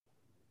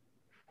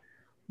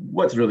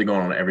What's really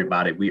going on,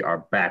 everybody? We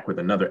are back with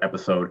another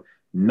episode,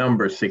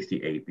 number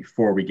 68.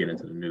 Before we get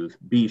into the news,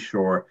 be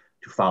sure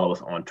to follow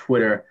us on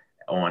Twitter,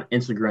 on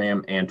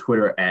Instagram, and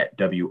Twitter at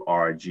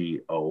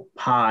WRGO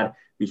Pod.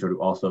 Be sure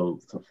to also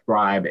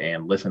subscribe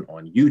and listen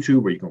on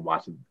YouTube, where you can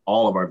watch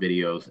all of our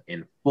videos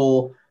in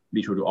full.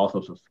 Be sure to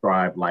also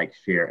subscribe, like,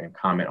 share, and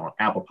comment on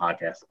Apple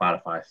Podcasts,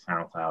 Spotify,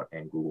 SoundCloud,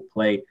 and Google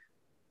Play.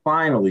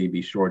 Finally,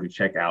 be sure to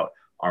check out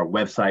our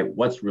website,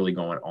 what's really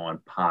going on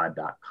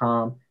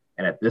pod.com.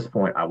 And at this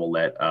point, I will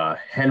let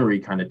Henry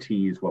kind of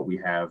tease what we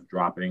have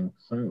dropping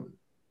soon.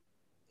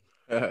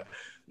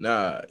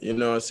 Nah, you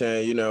know what I'm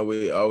saying?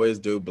 We always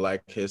do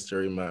Black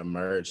History Month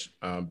merch,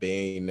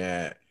 being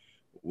that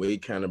we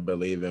kind of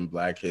believe in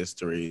Black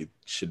history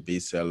should be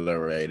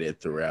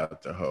celebrated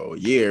throughout the whole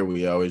year.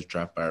 We always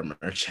drop our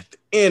merch at the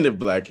end of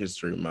Black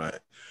History Month.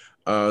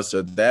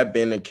 So that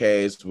being the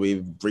case,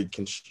 we've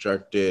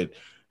reconstructed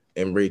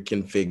and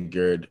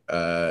reconfigured,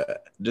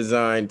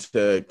 designed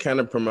to kind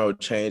of promote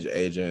change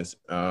agents,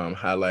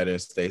 highlighting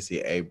Stacey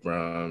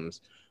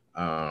Abrams,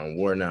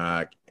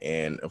 Warnock,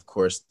 and of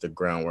course the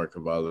groundwork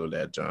of all of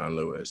that, John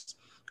Lewis.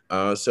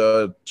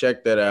 So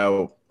check that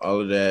out.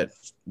 All of that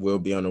will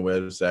be on the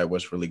website,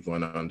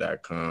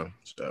 what'sreallygoingon.com.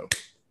 So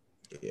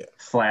yeah.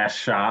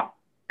 /shop.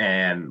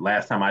 And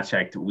last time I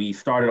checked, we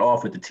started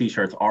off with the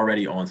t-shirts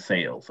already on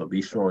sale. So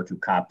be sure to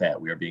cop that.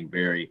 We are being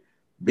very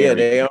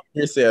they on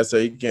pre-sale, so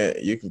you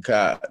can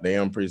cop. They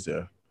on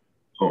pre-sale.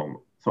 Boom.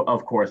 So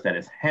of course that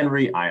is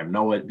Henry. I am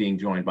Noah, being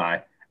joined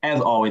by,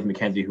 as always,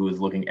 Mackenzie, who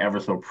is looking ever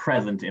so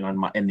present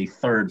in the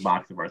third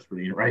box of our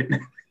screen right now.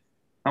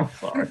 I'm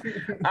sorry.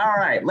 All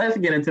right, let's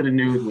get into the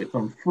news with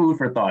some food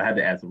for thought. I had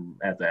to add some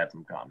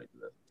comment to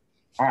this.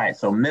 All right,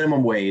 so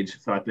minimum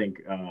wage. So I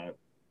think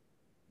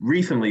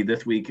recently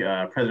this week,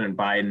 President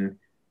Biden,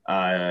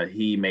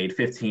 he made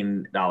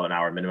 $15 an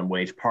hour minimum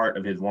wage part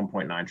of his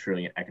 1.9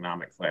 trillion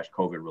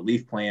economic/COVID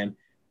relief plan.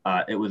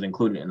 It was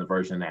included in the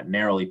version that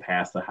narrowly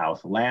passed the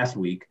House last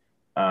week.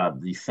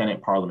 The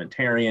Senate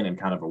parliamentarian, in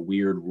kind of a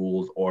weird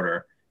rules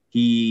order,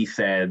 he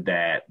said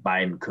that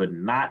Biden could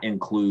not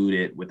include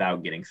it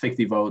without getting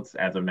 60 votes.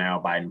 As of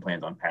now, Biden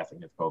plans on passing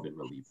his COVID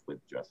relief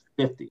with just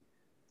 50.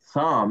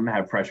 Some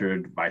have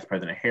pressured Vice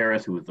President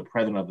Harris, who is the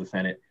president of the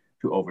Senate,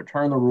 to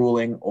overturn the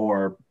ruling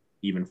or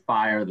even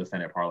fire the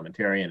Senate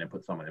parliamentarian and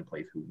put someone in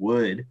place who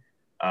would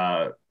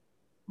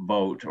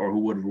vote or who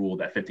would rule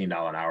that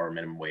 $15 an hour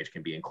minimum wage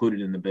can be included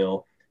in the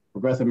bill.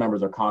 Progressive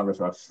members of Congress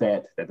are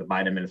upset that the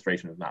Biden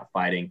administration is not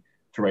fighting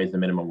to raise the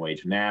minimum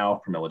wage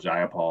now. Pramila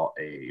Jayapal,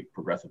 a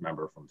progressive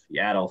member from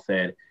Seattle,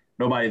 said,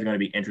 nobody's going to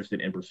be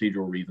interested in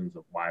procedural reasons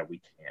of why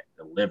we can't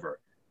deliver.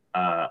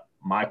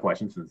 My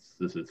question, since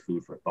this is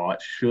food for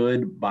thought,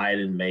 should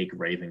Biden make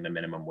raising the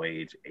minimum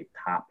wage a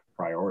top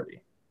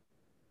priority?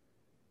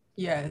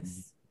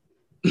 Yes.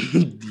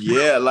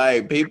 Yeah,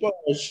 like people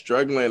are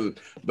struggling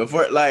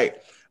before,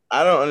 like,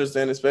 I don't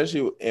understand,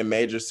 especially in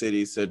major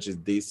cities such as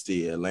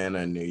DC,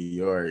 Atlanta, New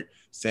York,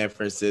 San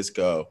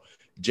Francisco.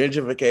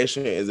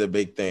 Gentrification is a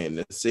big thing.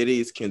 The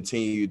cities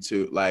continue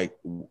to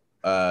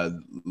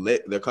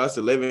the cost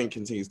of living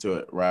continues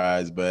to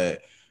rise,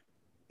 but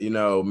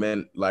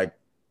men like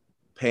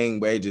paying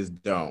wages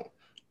don't.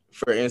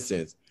 For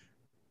instance,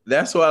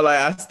 that's why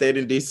I stayed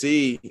in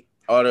DC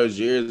all those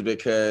years,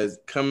 because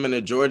coming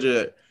to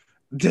Georgia,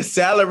 the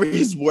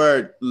salaries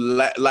were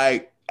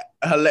like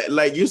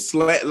you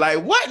slant,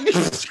 like what?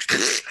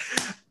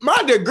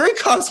 My degree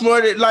costs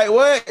more than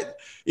what?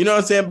 You know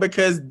what I'm saying?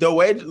 Because the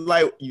way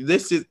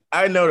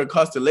I know the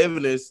cost of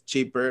living is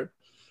cheaper,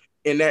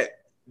 and that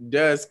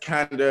does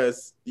kind of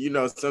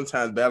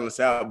sometimes balance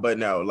out. But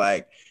no,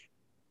 I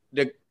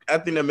think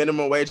the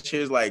minimum wage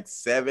here is like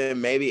 $7,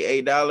 maybe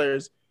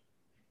 $8.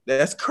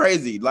 That's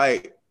crazy.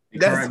 The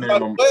current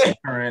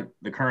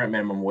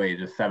minimum wage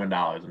is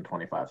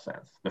 $7.25.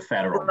 The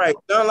federal right,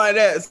 something like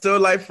that.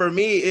 So for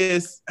me,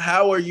 is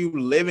how are you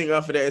living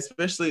off of that?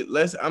 Especially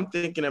I'm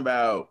thinking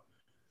about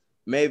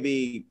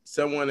maybe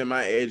someone in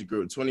my age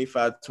group,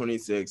 25,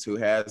 26, who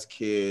has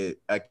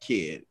a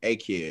kid,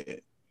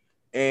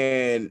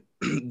 and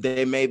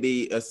they may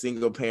be a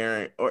single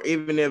parent, or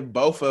even if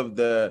both of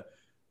the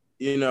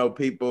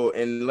people,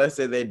 and let's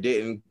say they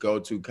didn't go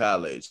to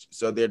college,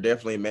 so they're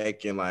definitely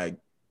making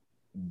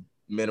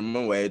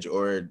minimum wage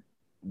or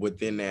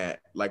within that,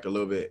 a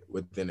little bit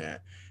within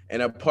that.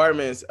 And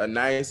apartments, a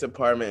nice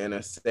apartment in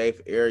a safe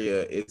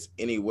area, it's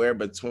anywhere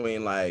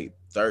between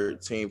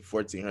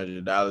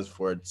 $1,300-$1,400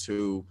 for a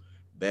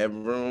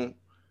 2-bedroom.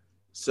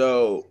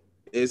 So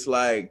it's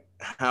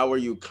how are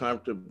you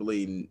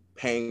comfortably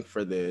paying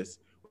for this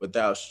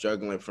without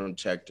struggling from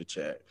check to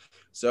check?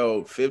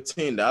 So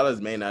 $15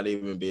 may not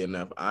even be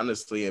enough,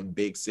 honestly, in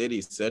big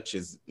cities such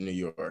as New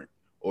York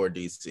or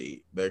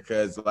DC,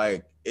 because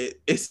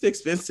it's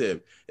expensive,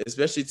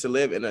 especially to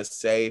live in a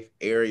safe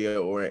area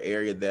or an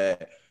area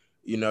that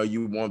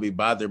you won't be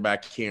bothered by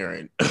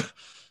Karen.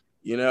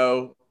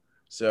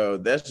 So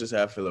that's just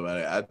how I feel about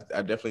it.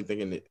 I definitely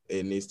think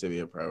it needs to be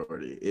a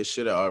priority. It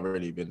should have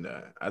already been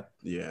done.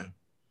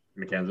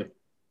 Mackenzie?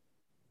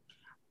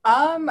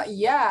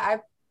 Yeah,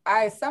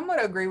 I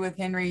somewhat agree with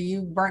Henry.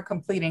 You weren't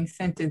completing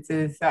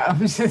sentences, so I'm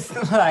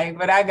just like,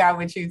 but I got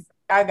what you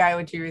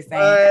were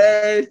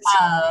saying. What?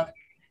 Um,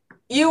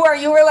 you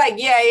were like,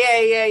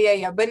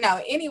 yeah. But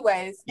no,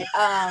 anyways,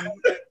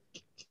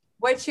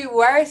 what you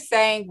were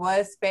saying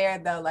was fair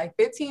though. Like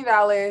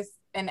 $15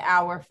 an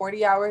hour,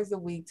 40 hours a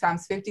week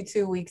times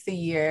 52 weeks a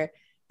year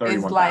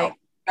is like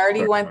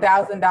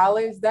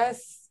 $31,000.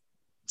 That's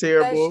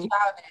terrible.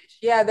 childish.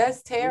 Yeah,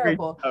 that's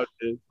terrible.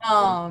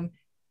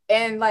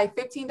 And like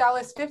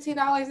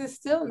 $15 is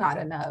still not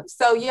enough.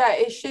 So yeah,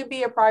 it should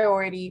be a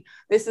priority.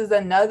 This is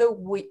another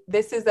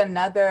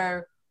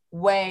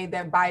way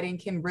that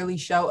Biden can really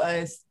show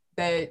us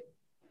that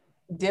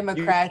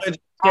Democrats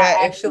are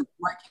actually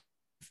working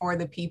for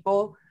the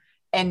people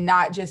and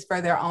not just for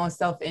their own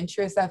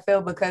self-interest. I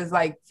feel, because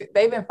like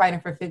they've been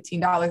fighting for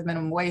 $15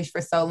 minimum wage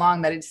for so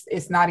long that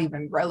it's not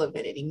even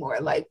relevant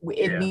anymore. Like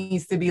it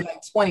needs to be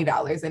like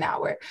 $20 an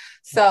hour.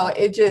 So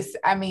it just,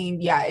 I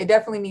mean, yeah, it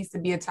definitely needs to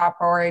be a top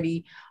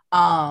priority.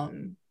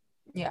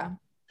 Yeah.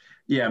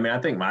 Yeah, I mean, I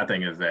think my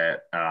thing is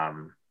that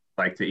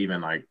like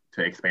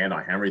to expand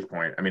on Henry's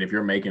point, I mean, if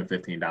you're making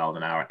 $15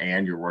 an hour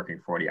and you're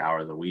working 40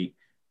 hours a week,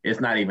 it's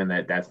not even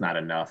that's not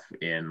enough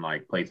in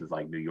like places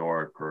like New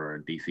York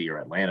or DC or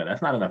Atlanta.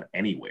 That's not enough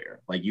anywhere.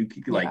 Like if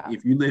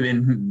you live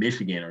in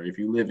Michigan or if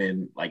you live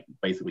in like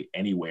basically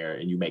anywhere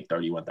and you make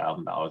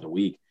 $31,000 a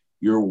week,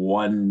 you're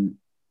one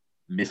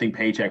missing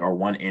paycheck or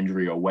one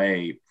injury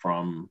away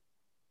from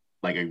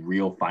like a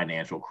real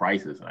financial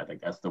crisis. And I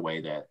think that's the way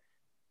that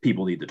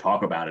people need to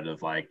talk about it,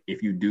 is like,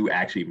 if you do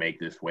actually make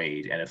this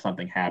wage and if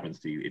something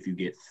happens to you, if you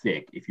get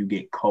sick, if you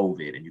get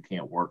COVID and you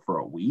can't work for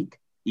a week,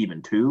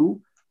 even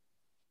two,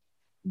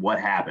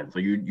 what happens? So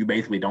you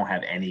basically don't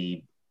have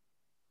any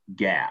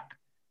gap.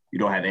 You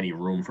don't have any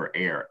room for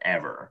error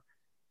ever.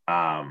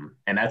 And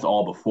that's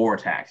all before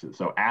taxes.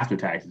 So after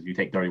taxes, you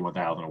take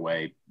 31,000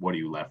 away, what are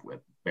you left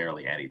with?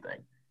 Barely anything.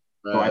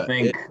 So I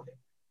think,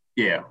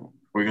 what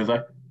were you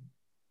gonna say?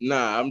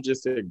 Nah, I'm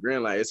just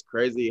agreeing. Like, it's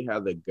crazy how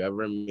the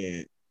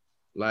government,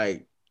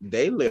 like,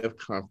 they live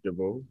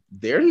comfortable.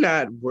 They're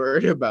not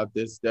worried about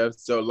this stuff.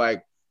 So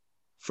like,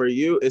 for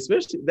you,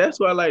 especially, that's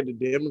why like the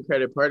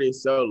Democratic Party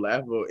is so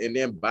laughable. And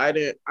then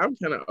Biden, I'm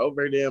kind of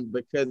over them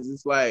because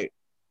it's like,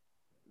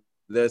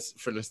 that's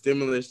from the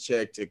stimulus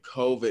check to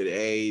COVID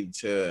aid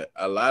to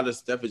a lot of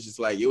stuff. It's just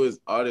like, it was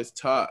all this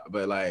talk,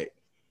 but like,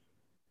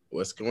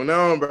 what's going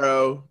on,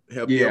 bro?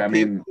 Help your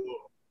people.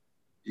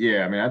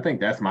 I mean, I think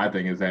that's my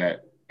thing, is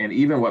that, and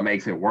even what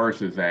makes it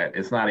worse is that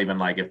it's not even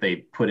like if they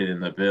put it in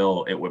the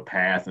bill, it would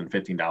pass and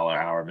 $15 an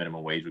hour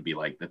minimum wage would be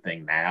like the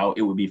thing now.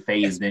 It would be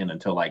phased in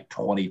until like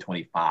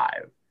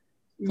 2025.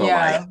 So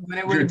like,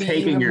 you're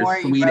taking your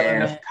sweet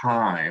ass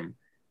time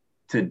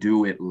to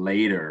do it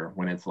later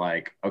when it's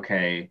like,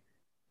 okay.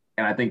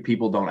 And I think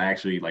people don't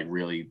actually like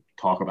really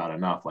talk about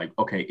enough. Like,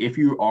 okay, if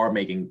you are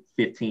making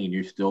 15,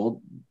 you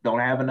still don't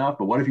have enough.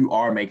 But what if you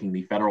are making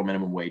the federal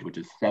minimum wage, which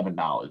is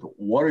 $7?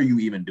 What are you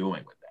even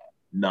doing with that?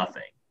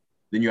 Nothing.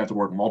 Then you have to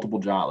work multiple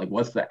jobs. Like,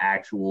 what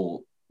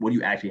do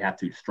you actually have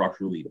to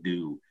structurally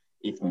do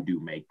if you do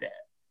make that?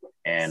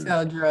 And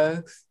sell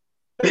drugs.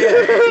 Yeah,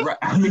 right.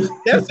 I mean,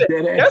 that's what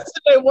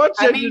they want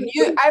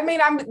you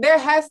there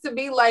has to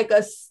be like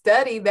a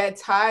study that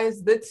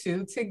ties the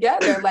two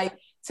together. Like,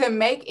 to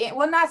make it,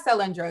 well, not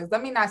selling drugs,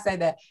 let me not say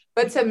that,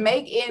 but to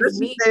make ends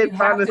meet, you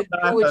have to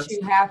do what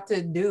you have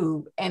to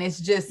do. And it's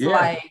just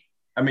like,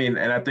 I mean,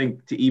 and I think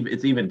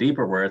it's even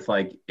deeper, where it's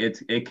like,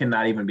 it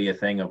cannot even be a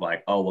thing of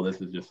like, oh, well, this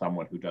is just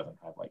someone who doesn't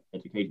have like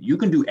education. You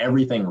can do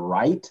everything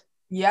right,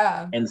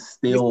 and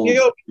still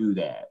do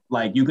that.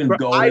 Like, you can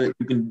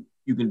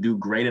you can do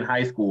great in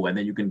high school, and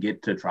then you can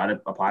get to try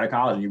to apply to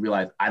college, and you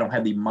realize, I don't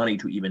have the money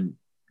to even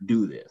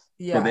do this.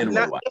 Yeah. So then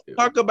what do I do?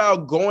 Talk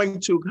about going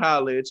to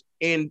college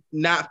and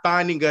not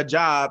finding a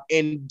job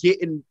and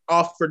getting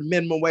offered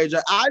minimum wage.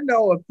 I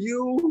know a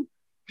few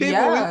people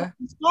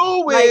in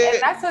school with.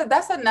 Like, and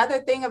that's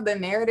another thing of the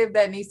narrative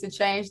that needs to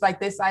change. Like,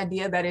 this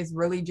idea that it's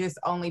really just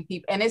only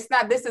people, and this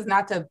is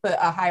not to put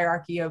a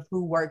hierarchy of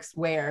who works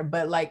where,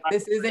 but like,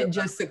 this isn't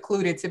just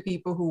secluded to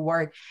people who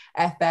work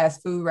at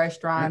fast food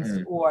restaurants,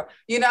 or,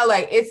 you know,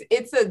 like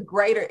it's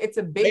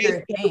a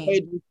bigger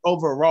thing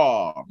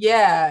overall.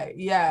 Yeah.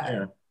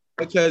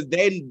 Because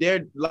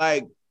they're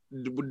like,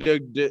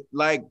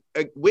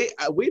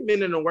 we've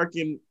been in the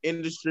working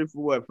industry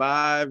for what,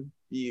 a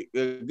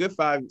good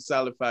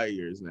solid 5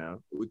 years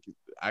now.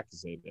 I can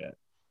say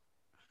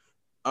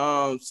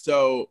that.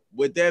 So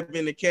with that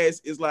being the case,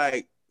 it's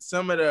like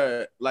some of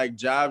the like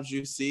jobs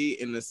you see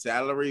in the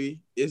salary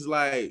is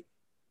like,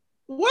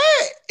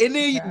 what? And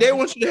then they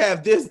want you to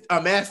have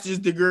a master's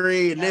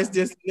degree and this.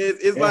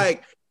 It's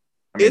like,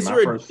 it's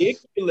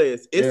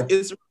ridiculous.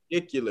 It's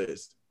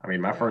ridiculous. I mean,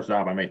 my first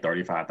job, I made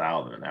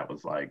 $35,000, and that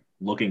was like,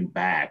 looking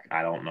back,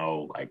 I don't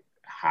know like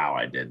how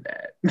I did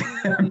that.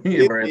 I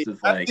mean, where it's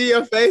just like, I see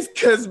your face,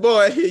 because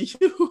boy,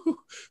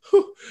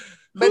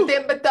 But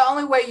the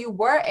only way you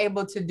were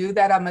able to do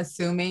that, I'm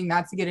assuming,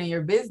 not to get in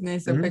your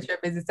business or put your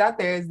business out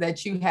there, is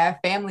that you have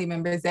family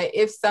members that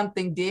if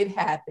something did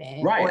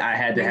happen, right, I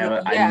had to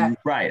have I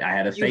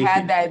had a safety. You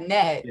had that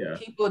net. Yeah.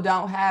 People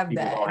don't have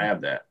that. People don't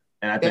have that.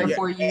 And I think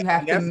therefore you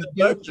have to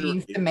do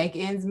things to make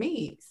ends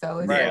meet. So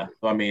it's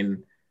So I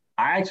mean,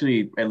 I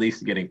actually, at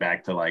least getting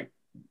back to like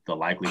the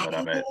likelihood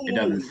of it, it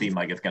doesn't seem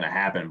like it's going to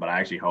happen, but I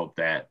actually hope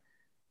that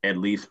at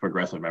least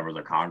progressive members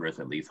of Congress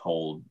at least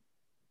hold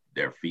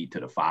their feet to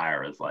the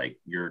fire as like,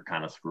 you're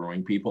kind of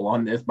screwing people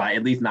on this by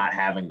at least not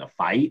having the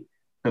fight.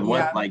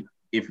 Because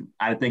if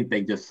I think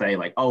they just say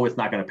like, oh, it's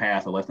not going to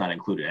pass, so let's not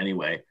include it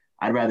anyway.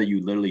 I'd rather you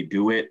literally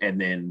do it,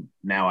 and then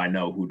now I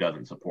know who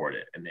doesn't support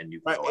it, and then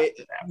you can go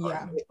after that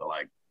person. So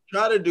like,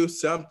 try to do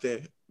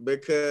something,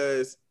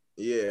 because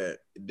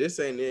this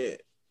ain't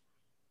it.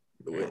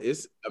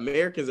 It's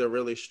Americans are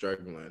really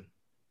struggling.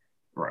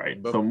 Right.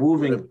 So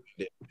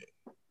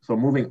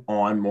moving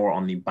on more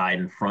on the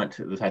Biden front,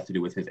 this has to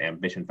do with his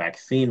Ambition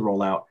vaccine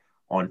rollout.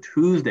 On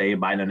Tuesday,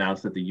 Biden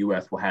announced that the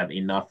U.S. will have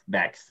enough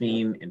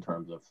vaccine in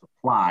terms of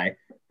supply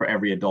for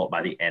every adult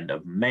by the end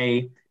of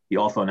May. He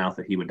also announced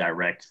that he would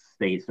direct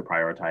states to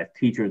prioritize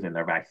teachers in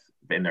their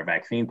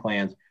vaccine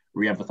plans,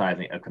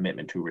 reemphasizing a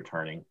commitment to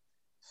returning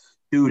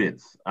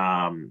students.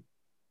 Some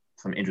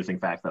interesting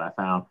facts that I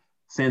found.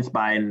 Since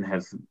Biden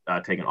has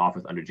taken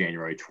office under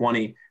January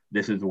 20,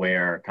 this is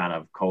where kind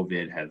of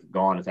COVID has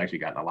gone. It's actually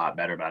gotten a lot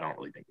better, but I don't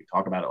really think we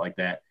talk about it like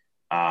that.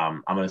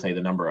 I'm going to say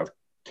the number of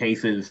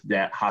cases,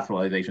 that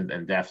hospitalizations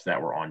and deaths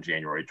that were on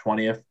January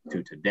 20th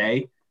to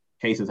today.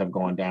 Cases have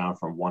gone down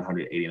from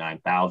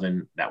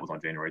 189,000, that was on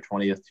January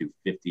 20th, to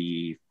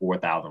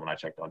 54,000 when I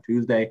checked on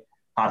Tuesday.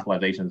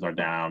 Hospitalizations are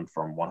down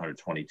from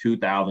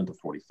 122,000 to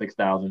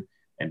 46,000,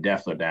 and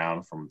deaths are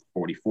down from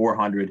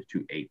 4,400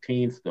 to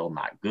 18. Still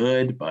not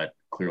good, but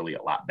clearly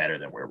a lot better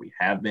than where we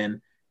have been.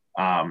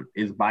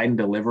 Is Biden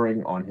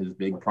delivering on his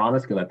big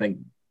promise? Because I think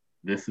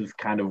this is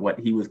kind of what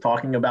he was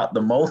talking about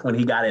the most when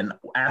he got in.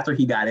 After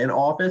he got in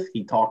office,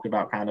 he talked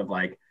about kind of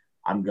like,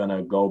 I'm going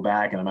to go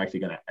back and I'm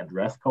actually going to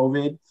address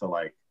COVID. So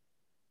like.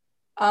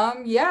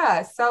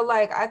 So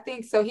like, I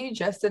think, so he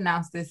just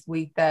announced this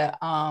week that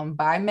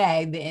by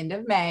May, the end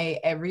of May,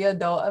 every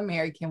adult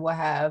American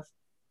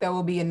there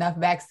will be enough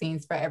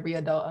vaccines for every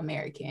adult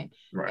American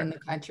in the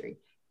country.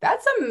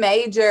 That's a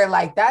major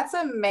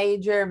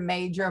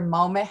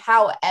moment.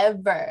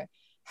 However,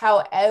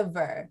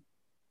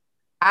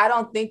 I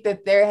don't think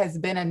that there has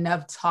been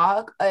enough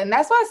talk. And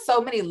that's why so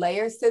many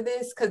layers to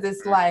this, because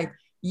it's like,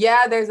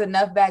 yeah, there's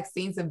enough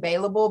vaccines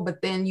available,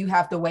 but then you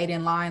have to wait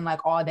in line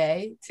like all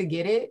day to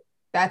get it.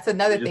 That's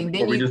another thing.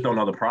 Then we just don't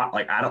know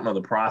I don't know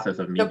the process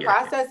of the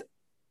process.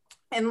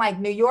 In like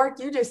New York,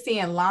 you're just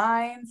seeing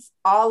lines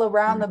all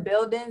around the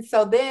building.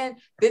 So then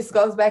this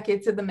goes back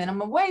into the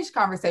minimum wage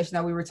conversation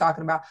that we were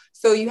talking about.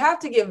 So you have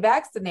to get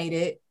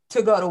vaccinated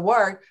to go to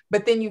work,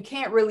 but then you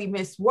can't really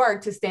miss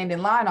work to stand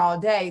in line all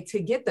day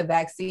to get the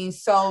vaccine.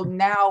 So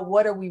now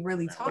what are we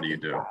really talking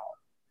about?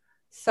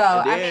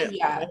 So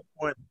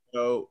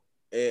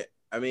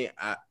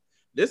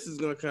this is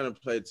gonna kind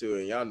of play too,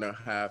 and y'all know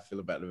how I feel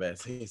about the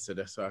vaccine, so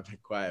that's why I've been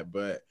quiet.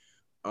 But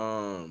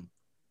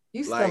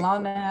you still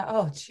on that?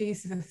 Oh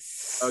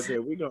Jesus! Okay,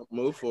 we're gonna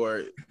move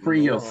forward.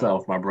 Free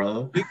yourself, my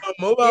brother. We're gonna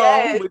move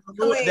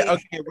on.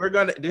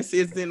 Okay, this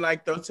isn't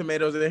like throw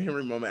tomatoes in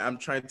Henry moment. I'm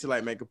trying to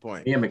like make a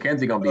point. Yeah,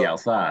 Mackenzie gonna be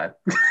outside.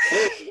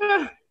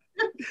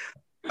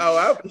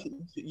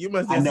 You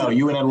must. I know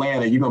you in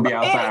Atlanta. You gonna be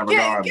outside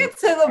regardless. Get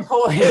to the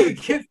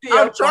point.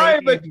 I'm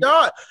trying, but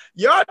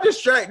y'all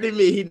distracting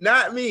me,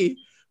 not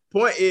me.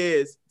 Point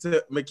is,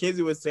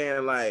 Mackenzie was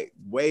saying like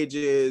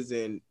wages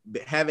and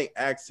having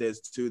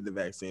access to the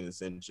vaccine.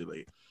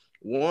 Essentially,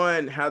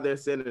 one, how they're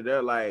sending it,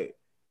 they're like,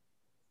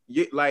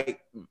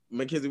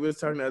 Mackenzie was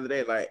talking the other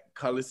day, like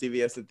calling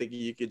CVS and thinking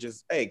you could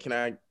just, hey, can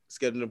I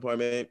schedule an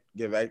appointment?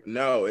 Get back?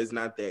 No, it's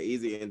not that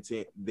easy. And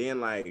then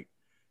like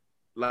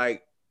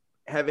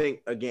having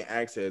again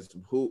access,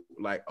 who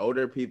like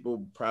older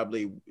people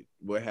probably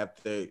would have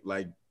to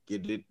like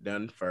get it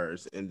done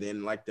first, and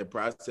then like the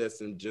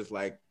process and just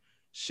like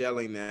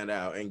shelling that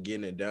out and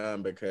getting it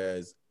done.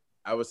 Because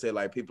I would say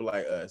like people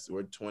like us,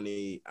 I'm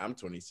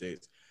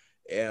 26,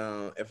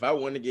 and if I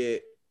want to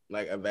get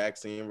like a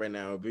vaccine right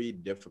now, it'd be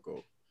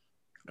difficult.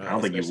 I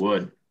don't think you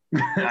would.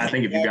 I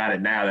think if you got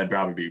it now, that'd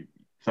probably be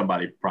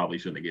somebody probably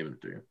shouldn't have given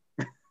it to you.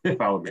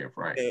 If I was being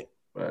frank,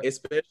 but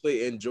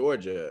especially in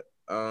Georgia.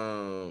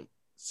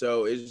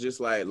 So it's just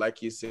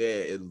like you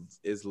said,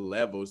 it's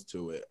levels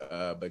to it,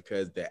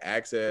 because the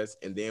access,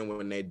 and then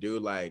when they do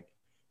let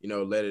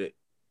it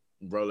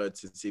roll up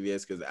to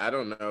CVS, because I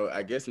don't know,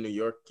 I guess New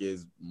York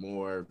is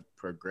more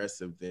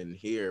progressive than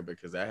here,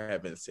 because I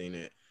haven't seen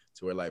it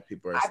to where like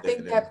people are. I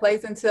think that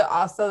plays into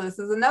also, this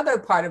is another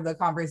part of the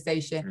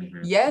conversation.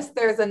 Mm-hmm. Yes,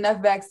 there's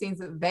enough vaccines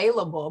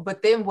available,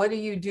 but then what do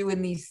you do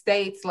in these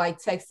states like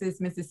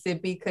Texas,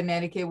 Mississippi,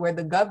 Connecticut, where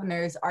the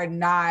governors are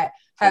not,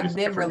 have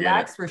them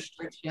relaxed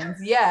restrictions?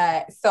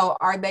 Yeah. So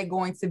are they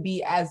going to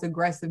be as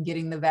aggressive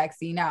getting the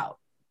vaccine out?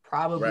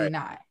 Probably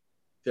not.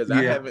 Because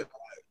I haven't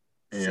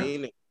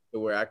seen it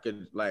where I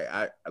could like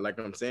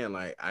I'm saying,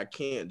 like I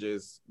can't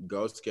just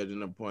go schedule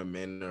an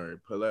appointment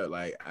or pull up.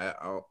 Like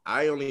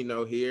I only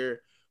know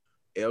here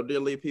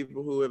elderly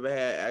people who have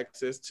had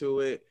access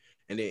to it.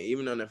 And then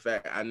even on the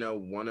fact I know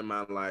one of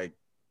my like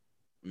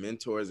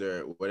mentors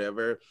or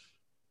whatever,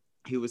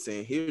 he was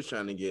saying he was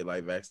trying to get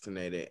like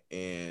vaccinated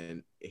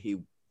and he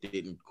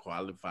didn't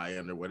qualify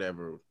under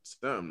whatever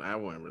something. I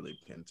wasn't really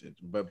paying attention.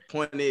 But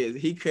point is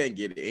he couldn't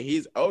get it and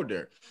he's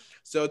older.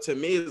 So to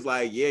me it's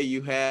like, yeah,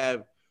 you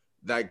have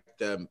like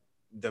the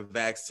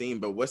vaccine,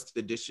 but what's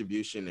the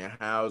distribution and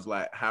how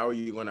are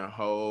you gonna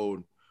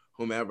hold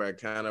whomever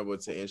accountable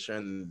to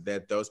ensuring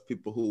that those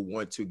people who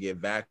want to get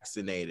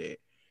vaccinated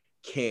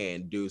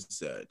can do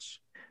such?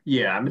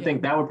 Yeah, I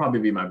think that would probably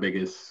be my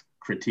biggest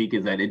critique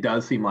is that it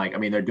does seem like, I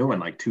mean, they're doing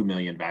like 2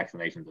 million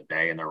vaccinations a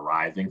day and they're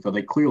rising. So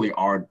they clearly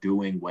are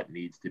doing what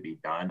needs to be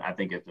done. I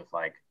think it's just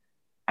like,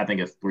 I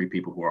think it's three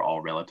people who are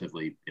all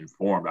relatively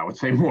informed. I would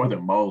say more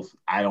than most.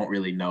 I don't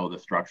really know the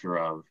structure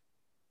of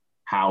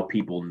how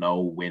people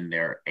know when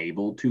they're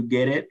able to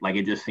get it. Like,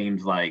 it just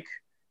seems like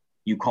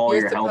you call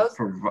your health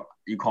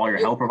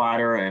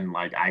provider and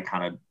like, I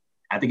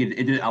think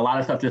it just, a lot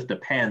of stuff just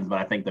depends, but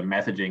I think the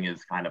messaging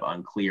is kind of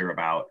unclear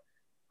about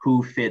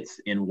who fits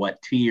in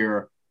what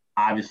tier.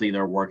 Obviously,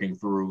 they're working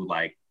through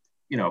like,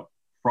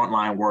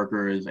 frontline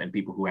workers and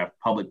people who have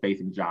public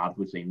facing jobs,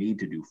 which they need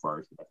to do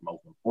first. That's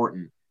most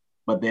important.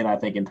 But then I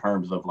think in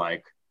terms of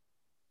like,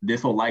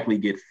 this will likely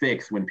get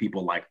fixed when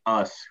people like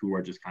us who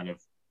are just kind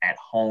of at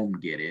home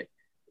get it.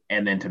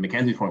 And then to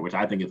Mackenzie's point, which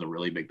I think is a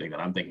really big thing that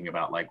I'm thinking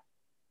about, like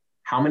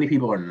how many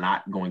people are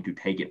not going to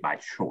take it by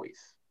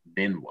choice?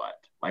 Then what?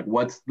 Like,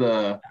 what's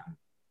the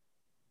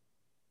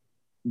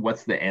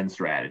end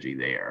strategy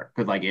there?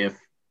 Because like if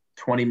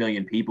 20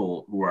 million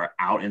people who are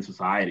out in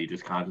society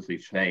just consciously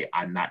say,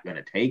 I'm not going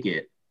to take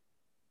it,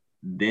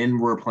 then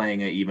we're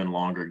playing an even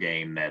longer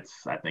game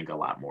that's, I think, a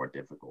lot more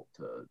difficult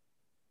to,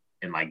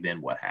 and like,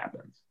 then what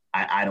happens?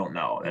 I don't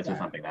know. That's just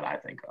something that I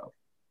think of.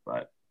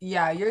 But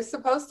yeah, you're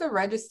supposed to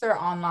register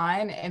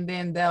online and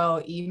then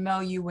they'll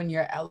email you when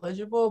you're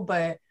eligible.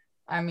 But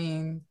I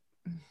mean,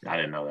 I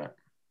didn't know that.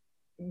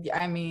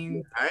 I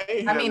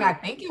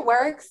think it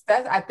works.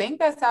 I think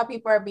that's how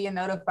people are being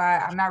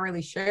notified. I'm not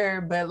really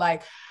sure, but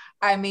like,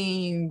 I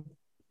mean,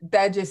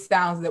 that just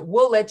sounds that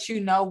we'll let you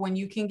know when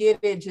you can get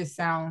it. Just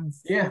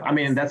sounds. Yeah, I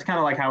mean, that's kind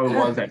of like how it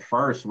was at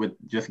first with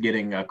just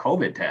getting a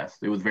COVID test.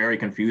 It was very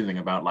confusing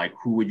about like,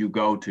 who would you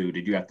go to?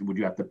 Would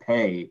you have to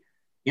pay?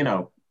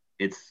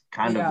 It's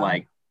kind of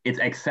like it's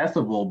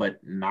accessible, but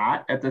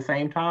not at the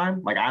same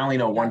time. Like, I only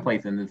know one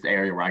place in this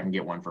area where I can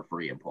get one for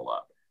free and pull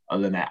up.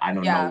 Other than that, I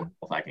don't know where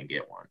else I can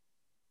get one.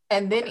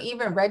 And then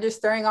even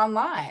registering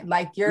online,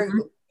 like you're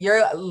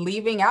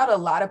leaving out a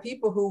lot of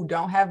people who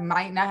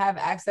might not have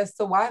access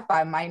to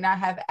Wi-Fi, might not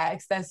have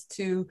access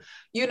to,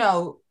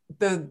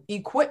 the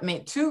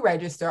equipment to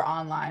register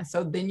online.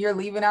 So then you're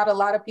leaving out a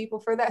lot of people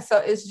for that. So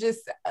it's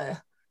just,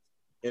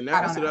 and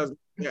that's what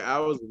I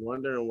was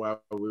wondering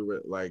while we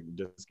were like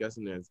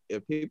discussing this.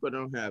 If people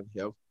don't have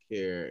health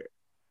care,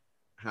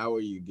 how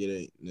are you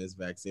getting this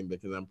vaccine?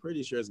 Because I'm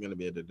pretty sure it's going to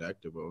be a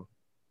deductible.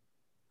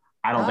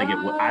 I don't think it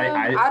would.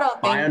 I don't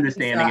think my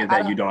understanding is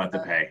that you don't have to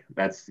pay.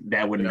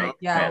 That wouldn't make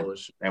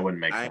sense. That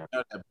wouldn't make sense. I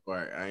know that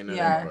part. I know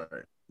that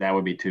part. That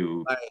would be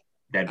too.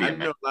 That'd be. I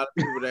know a lot of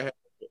people that have.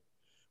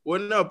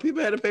 Well, no,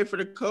 people had to pay for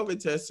the COVID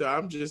test, so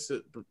I'm just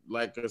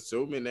like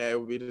assuming that it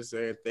would be the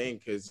same thing.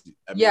 Because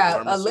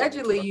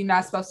allegedly you're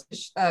not supposed to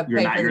pay for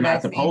the vaccine. You're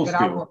not supposed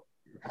to.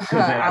 Because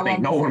then I think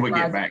no one would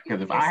get back.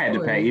 Because if I had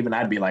to pay, even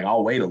I'd be like,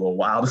 I'll wait a little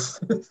while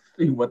to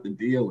see what the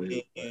deal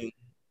is.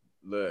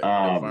 Look, the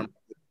pharmaceutical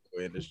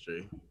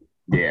industry.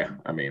 Yeah,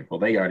 I mean, well,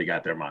 they already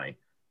got their money.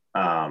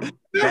 That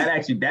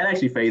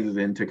actually phases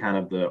into kind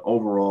of the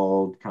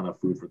overall kind of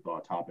food for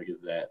thought topic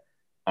is that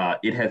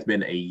it has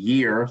been a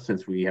year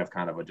since we have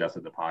kind of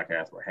adjusted the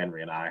podcast where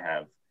Henry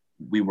and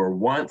we were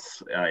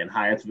once in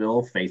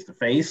Hyattsville face to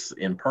face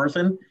in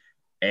person,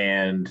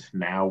 and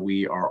now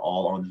we are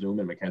all on Zoom,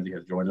 and Mackenzie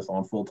has joined us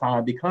on full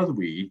time because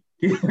we're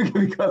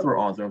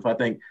on Zoom. So I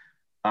think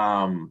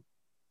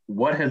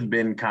what has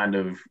been kind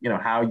of,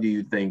 how do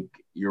you think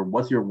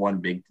what's your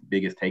one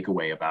biggest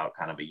takeaway about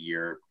kind of a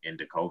year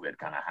into COVID,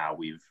 kind of how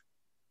we've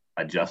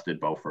adjusted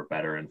both for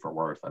better and for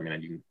worse? I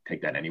mean, you can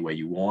take that any way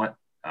you want.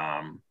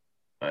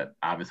 But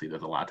obviously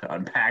there's a lot to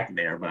unpack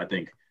there, but I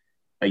think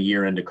a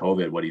year into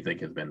COVID, what do you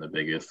think has been the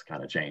biggest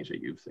kind of change that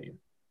you've seen?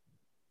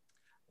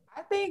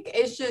 I think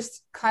it's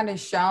just kind of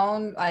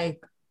shown,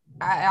 like,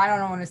 I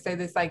don't want to say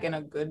this like in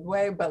a good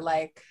way, but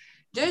like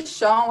just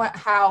showing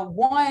how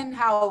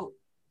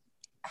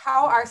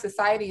our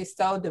society is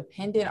so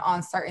dependent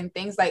on certain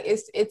things. Like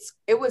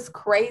it was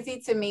crazy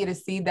to me to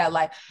see that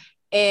like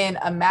in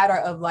a matter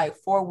of like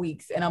 4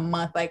 weeks, in a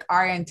month, like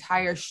our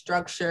entire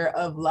structure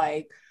of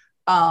like,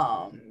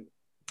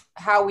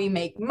 how we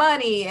make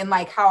money and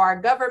like how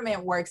our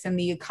government works and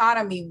the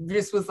economy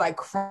just was like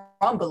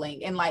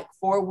crumbling in like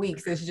 4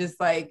 weeks. It's just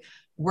like,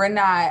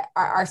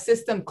 our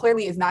system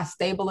clearly is not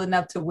stable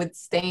enough to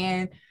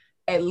withstand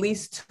at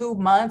least 2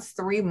 months,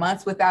 3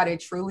 months without it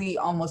truly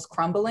almost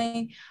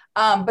crumbling.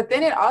 But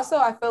then it also,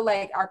 I feel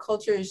like our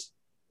culture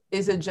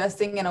is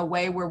adjusting in a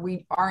way where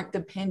we aren't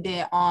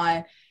dependent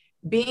on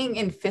being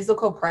in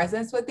physical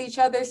presence with each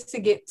other to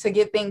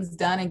get things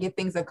done and get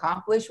things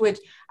accomplished, which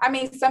I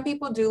mean, some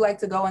people do like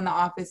to go in the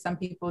office, some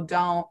people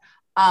don't.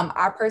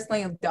 I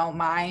personally don't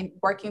mind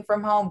working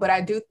from home, but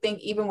I do think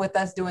even with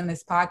us doing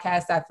this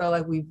podcast, I feel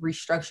like we've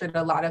restructured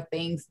a lot of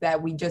things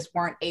that we just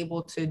weren't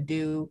able to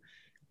do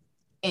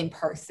in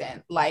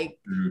person. Like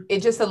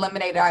it just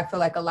eliminated, I feel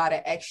like, a lot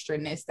of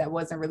extraness that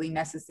wasn't really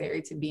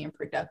necessary to being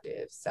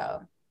productive.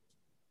 So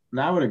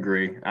no, I would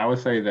agree. I would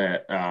say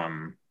that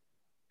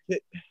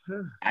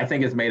I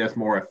think it's made us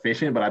more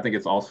efficient, but I think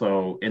it's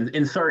also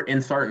in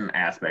certain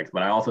aspects,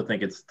 but I also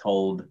think it's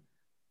told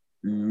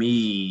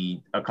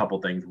me a couple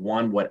things.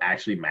 One, what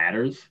actually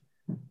matters,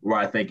 where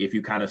I think if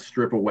you kind of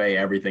strip away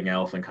everything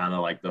else and kind of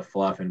like the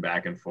fluff and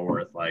back and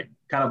forth, like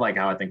kind of like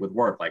how I think with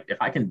work, like if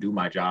I can do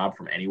my job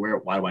from anywhere,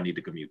 why do I need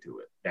to commute to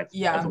it? That's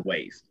a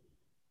waste.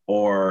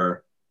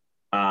 Or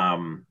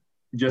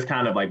just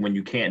kind of like when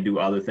you can't do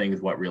other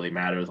things, what really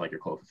matters, like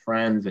your closest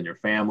friends and your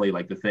family,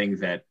 like the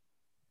things that,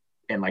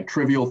 and like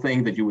trivial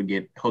things that you would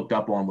get hooked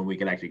up on when we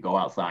can actually go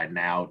outside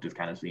now just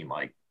kind of seem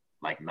like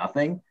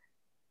nothing.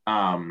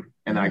 And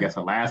then I guess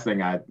the last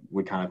thing I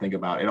would kind of think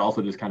about, it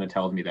also just kind of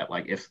tells me that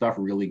like if stuff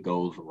really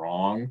goes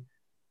wrong,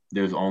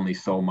 there's only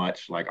so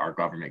much like our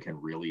government can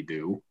really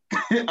do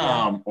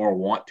or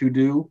want to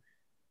do,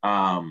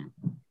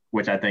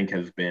 which I think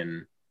has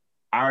been,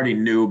 I already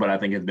knew, but I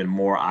think has been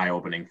more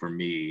eye-opening for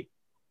me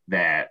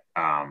that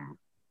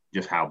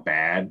just how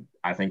bad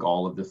I think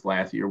all of this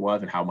last year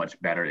was and how much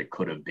better it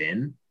could have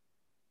been.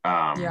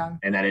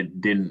 And that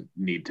it didn't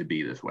need to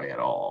be this way at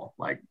all.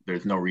 Like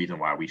there's no reason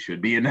why we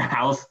should be in the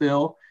house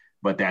still,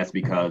 but that's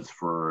because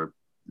for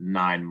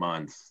 9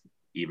 months,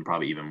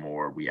 probably even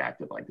more, we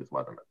acted like this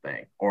wasn't a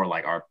thing, or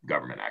like our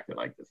government acted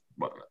like this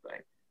wasn't a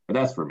thing. But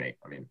that's for me.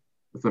 I mean,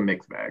 it's a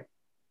mixed bag.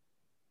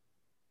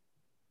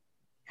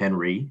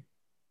 Henry.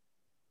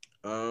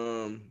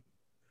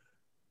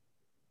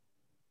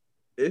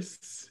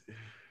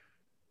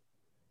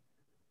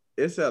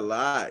 It's a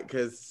lot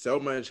because so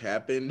much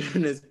happened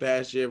in this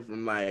past year,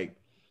 from like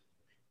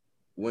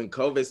when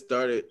COVID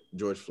started,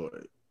 George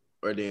Floyd,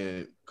 or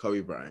then Kobe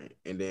Bryant,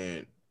 and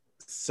then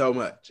so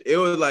much. It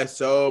was like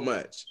so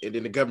much, and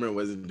then the government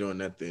wasn't doing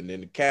nothing, and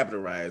then the Capitol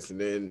riots, and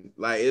then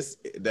like it's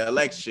the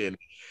election.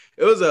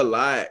 It was a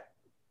lot,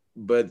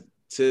 but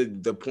to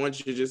the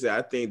point you just said,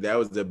 I think that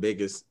was the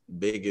biggest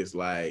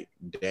like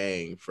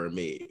dang for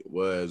me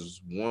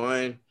was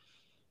one.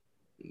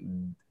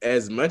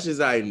 As much as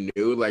I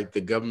knew like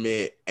the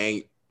government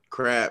ain't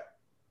crap,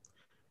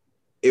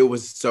 it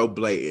was so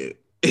blatant.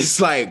 It's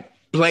like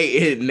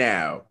blatant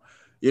now.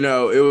 You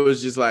know, it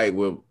was just like,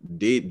 well,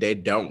 they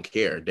don't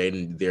care.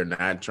 They're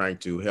not trying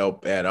to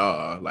help at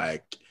all.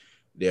 Like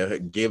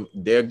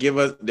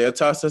they'll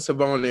toss us a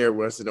bone there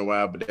once in a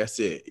while, but that's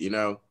it. You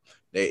know,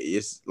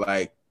 it's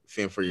like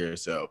fend for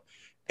yourself.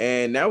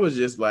 And that was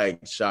just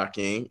like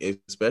shocking,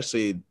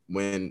 especially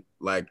when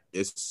like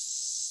it's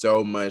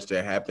so much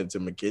that happened. To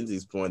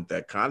Mackenzie's point, the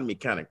economy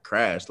kind of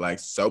crashed. Like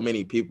so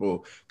many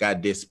people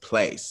got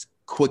displaced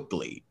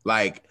quickly.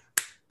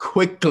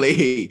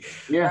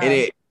 Yeah. And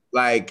it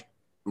like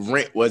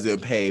rent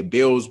wasn't paid,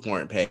 bills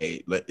weren't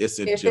paid. Like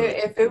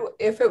essentially.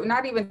 If it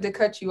not even to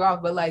cut you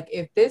off, but like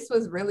if this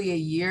was really a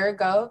year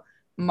ago,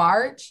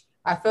 March,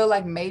 I feel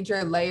like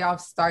major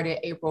layoffs started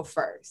April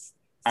 1st.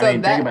 So I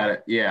mean, think about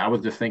it. Yeah, I was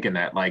just thinking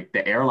that like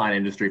the airline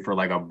industry for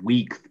like a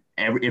week,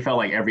 it felt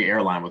like every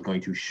airline was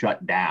going to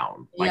shut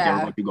down. Like they were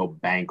going to go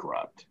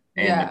bankrupt.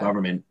 And the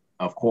government,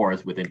 of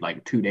course, within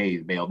like 2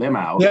 days, bailed them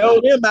out.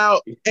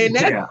 And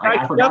that's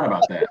I forgot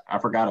about that.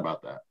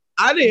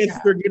 I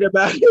didn't forget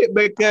about it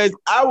because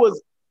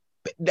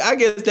I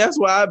guess that's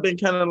why I've been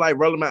kind of like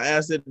rolling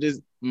my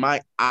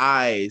my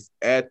eyes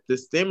at the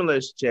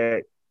stimulus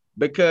check,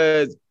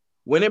 because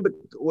when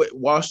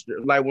Wall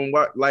Street, like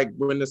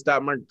when the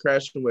stock market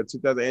crashed in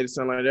 2008 or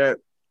something like that,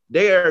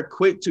 they are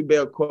quick to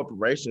bail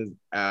corporations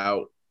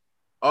out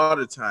all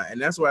the time.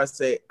 And that's why I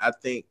say,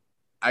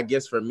 I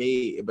guess for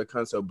me, it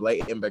becomes so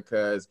blatant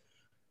because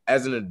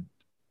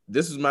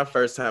this is my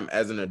first time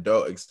as an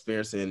adult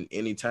experiencing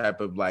any type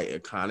of like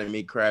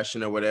economy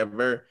crashing or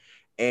whatever.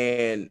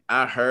 And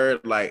I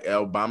heard like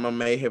Obama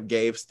may have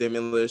gave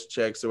stimulus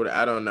checks or whatever.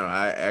 I don't know.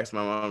 I asked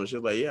my mom and she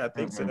was like, yeah, I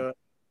think so.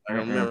 I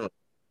don't remember.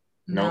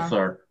 No,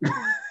 sir.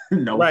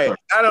 No, right. Sir.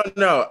 I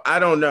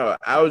don't know.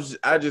 I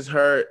just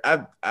heard.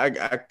 I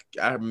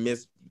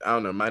missed. I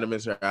don't know. Might have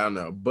missed her. I don't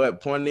know.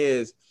 But point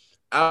is,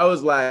 I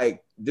was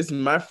like, this is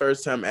my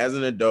first time as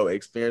an adult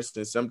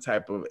experiencing some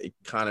type of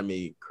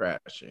economy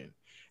crashing,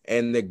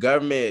 and the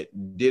government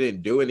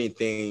didn't do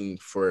anything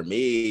for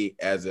me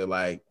as a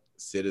like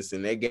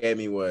citizen. They gave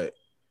me what,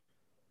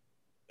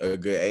 a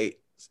good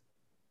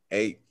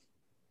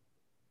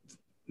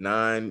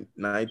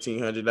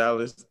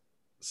 $1,900.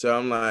 So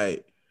I'm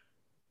like,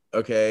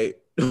 okay,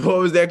 what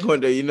was that going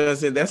to do? You know what I'm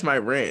saying? That's my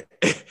rent.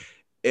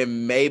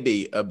 And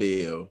maybe a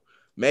bill,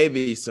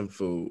 maybe some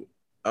food.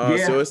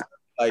 So it's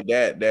like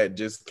that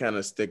just kind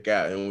of stick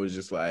out and was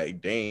just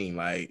like, dang,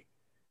 like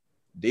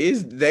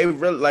they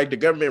really like the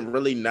government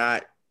really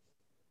not.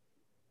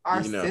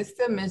 Our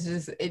system is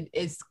just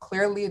it's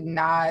clearly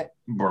not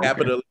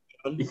capitalism.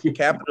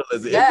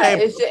 Capitalism. Yeah,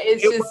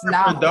 it's just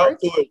not those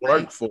who it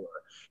work for.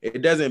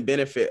 It doesn't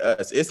benefit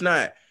us. It's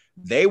not.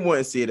 They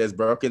wouldn't see it as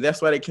broken. That's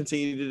why they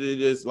continue to do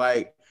this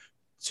like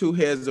two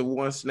heads of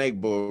one snake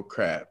bull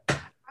crap.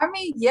 I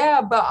mean, yeah,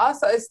 but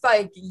also it's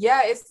like,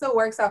 yeah, it still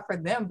works out for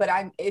them, but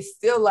it's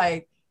still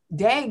like,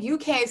 dang, you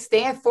can't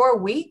stand 4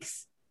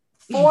 weeks.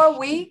 4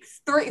 weeks,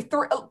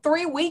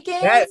 three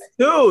weekends. That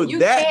too.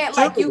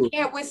 You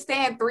can't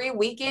withstand 3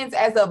 weekends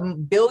as a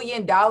 $1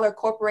 billion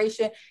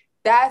corporation.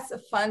 That's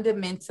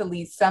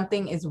fundamentally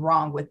something is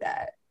wrong with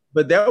that.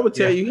 But that would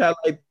tell you how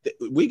like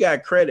we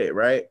got credit,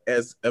 right?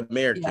 As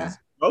Americans,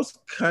 most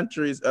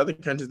countries, other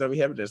countries don't be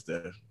having this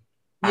stuff.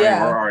 I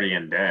mean, we're already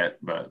in debt,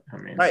 but I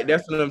mean, right?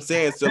 That's what I'm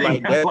saying. So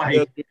like,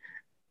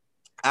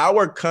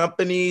 our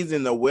companies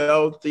and the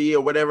wealthy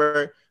or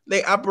whatever,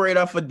 they operate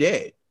off of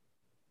debt.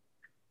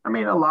 I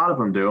mean, a lot of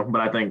them do,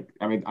 but I think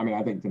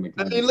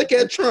look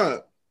at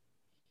Trump.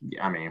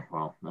 Yeah, I mean,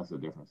 well, that's a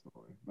different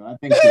story. But I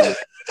think,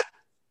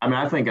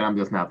 and I'm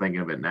just not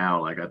thinking of it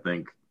now. Like, I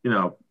think,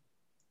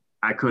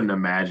 I couldn't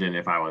imagine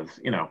if I was,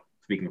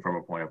 speaking from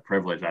a point of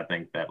privilege. I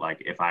think that,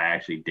 like, if I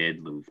actually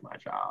did lose my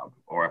job,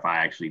 or if I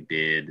actually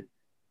did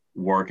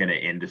work in an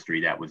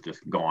industry that was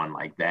just gone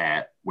like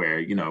that,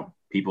 where,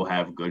 people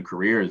have good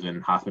careers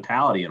in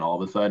hospitality, and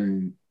all of a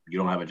sudden you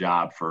don't have a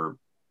job for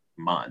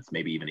months,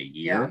 maybe even a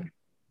year. Yeah.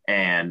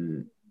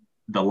 And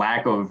the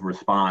lack of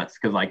response,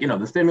 because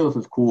the stimulus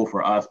is cool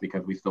for us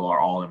because we still are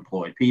all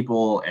employed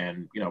people,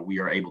 and we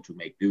are able to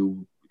make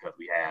do because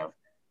we have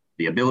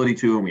the ability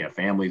to, and we have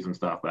families and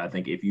stuff. But I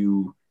think if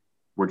you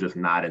were just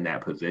not in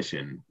that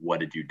position, what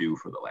did you do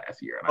for the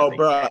last year?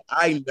 And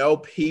I know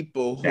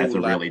people who that's a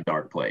really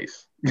dark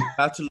place.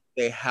 Have to leave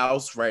their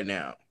house right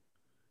now.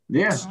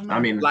 Yeah, I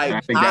mean, like,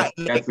 I think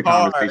that's the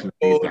conversation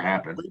that needs to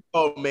happen.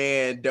 Oh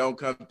man, don't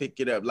come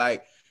pick it up.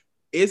 Like,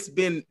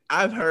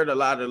 I've heard a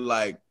lot of,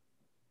 like,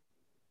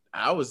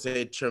 I would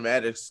say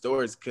traumatic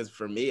stories, because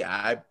for me,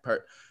 I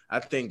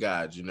thank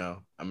God,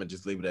 I'm gonna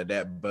just leave it at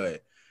that.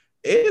 But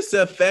it's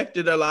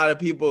affected a lot of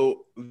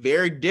people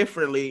very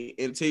differently.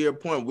 And to your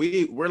point,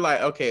 we're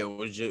like, okay,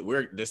 we're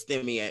the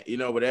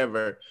STEMI,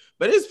 whatever.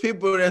 But it's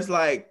people that's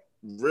like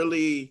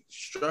really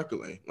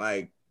struggling,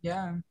 like,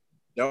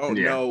 don't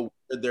know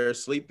where they're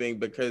sleeping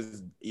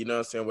because,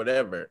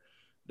 whatever.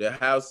 The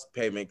house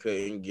payment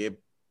couldn't get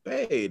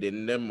paid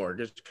and the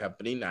mortgage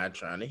company not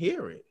trying to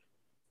hear it,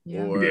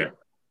 or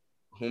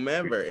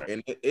whomever.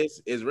 And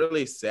it's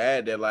really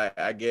sad that, like,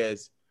 I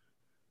guess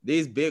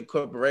these big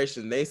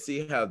corporations, they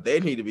see how they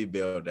need to be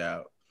built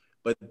out,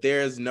 but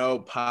there's no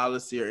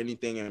policy or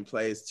anything in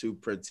place to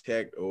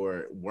protect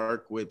or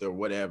work with or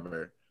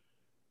whatever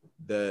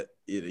the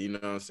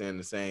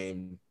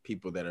same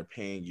people that are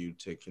paying you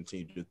to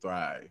continue to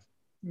thrive.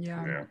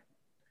 Yeah.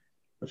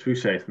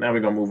 Touche. Now we're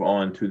gonna move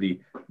on to the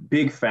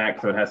big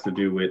fact that has to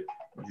do with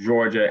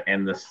Georgia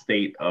and the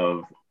state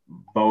of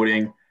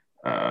voting.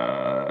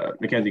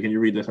 Mackenzie, can you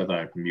read this as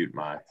I mute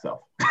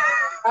myself?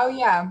 Oh,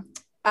 yeah.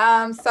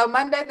 So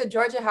Monday, the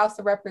Georgia House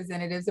of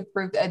Representatives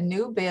approved a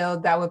new bill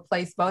that would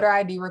place voter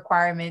ID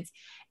requirements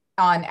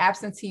on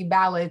absentee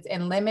ballots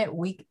and limit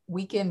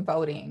weekend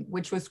voting,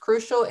 which was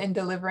crucial in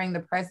delivering the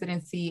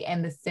presidency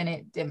and the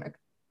Senate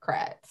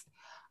Democrats.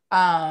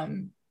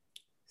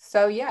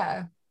 So,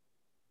 yeah.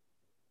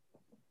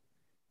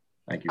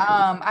 Thank you.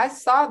 I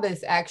saw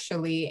this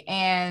actually,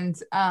 and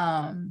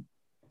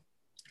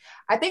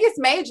I think it's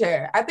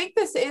major. I think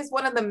this is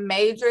one of the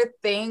major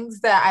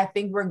things that I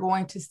think we're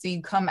going to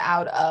see come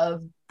out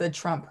of the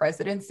Trump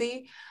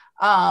presidency,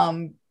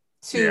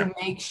 to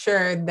make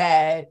sure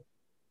that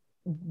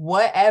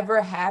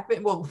whatever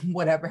happened,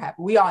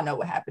 we all know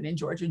what happened in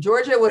Georgia.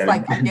 Georgia was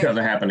it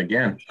doesn't happen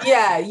again.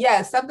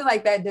 Yeah, something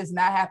like that does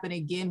not happen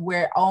again,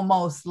 where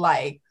almost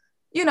like,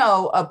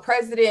 a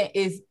president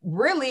is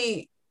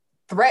really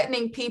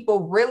threatening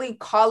people, really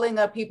calling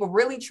up people,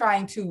 really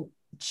trying to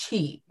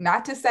cheat.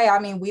 Not to say,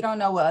 we don't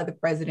know what other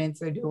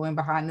presidents are doing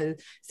behind the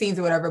scenes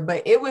or whatever,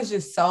 but it was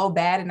just so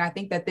bad. And I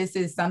think that this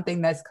is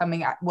something that's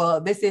coming out. Well,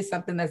 this is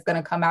something that's going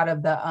to come out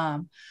of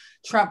the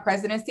Trump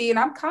presidency. And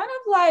I'm kind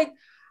of like,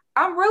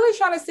 I'm really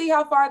trying to see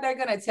how far they're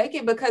going to take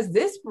it, because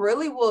this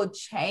really will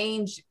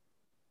change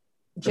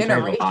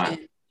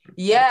generations.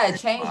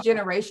 Change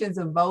generations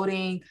of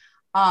voting.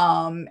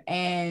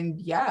 And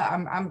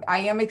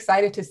I am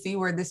excited to see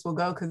where this will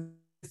go.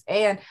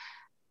 And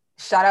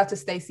shout out to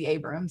Stacey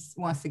Abrams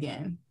once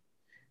again.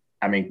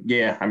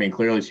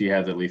 Clearly she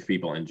has at least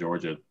people in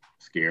Georgia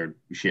scared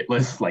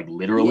shitless, like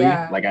literally.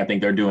 Like, I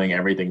think they're doing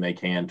everything they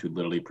can to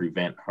literally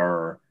prevent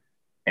her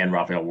and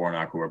Raphael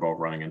Warnock, who are both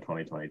running in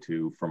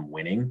 2022, from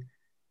winning.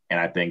 And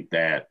I think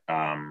that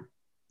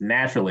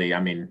naturally,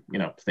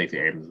 Stacey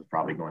Abrams is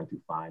probably going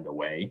to find a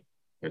way,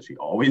 because she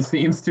always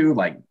seems to,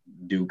 like,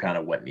 do kind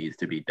of what needs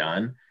to be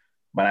done.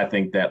 But I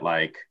think that,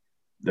 like,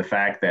 the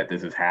fact that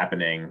this is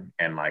happening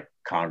and like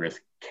Congress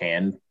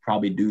can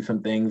probably do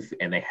some things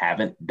and they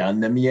haven't done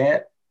them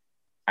yet,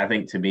 I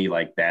think to me,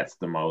 like that's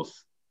the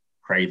most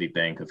crazy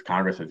thing because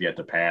Congress has yet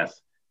to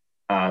pass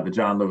the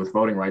John Lewis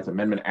Voting Rights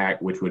Amendment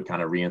Act, which would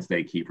kind of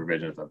reinstate key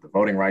provisions of the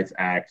Voting Rights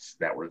Act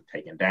that were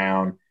taken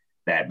down,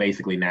 that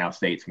basically now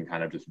states can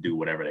kind of just do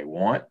whatever they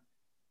want.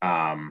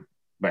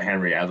 But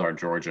Henry, as our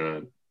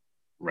Georgia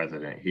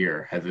resident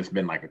here, has this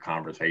been like a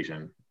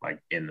conversation like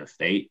in the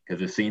state?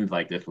 Because it seems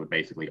like this would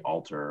basically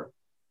alter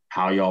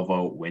how y'all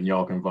vote, when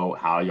y'all can vote,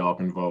 how y'all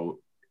can vote,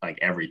 like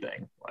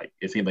everything. Like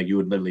it seems like you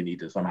would literally need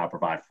to somehow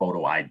provide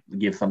photo ID,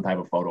 give some type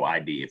of photo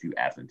ID if you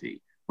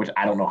absentee, which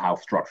I don't know how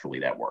structurally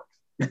that works.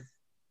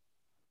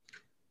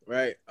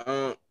 Right.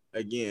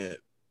 Again,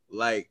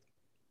 like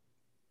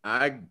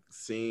I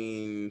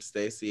seen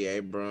Stacey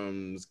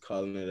Abrams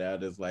calling it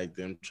out as like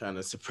them trying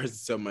to suppress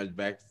so much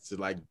back to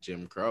like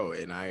Jim Crow,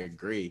 and I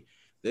agree.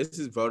 This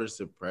is voter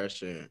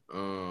suppression.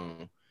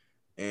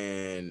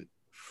 And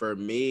for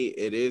me,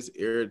 it is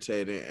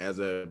irritating as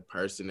a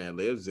person that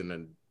lives in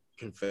a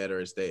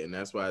Confederate state, and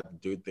that's why I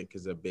do think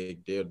it's a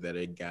big deal that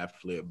it got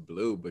flipped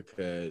blue,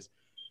 because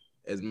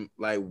as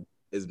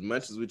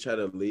much as we try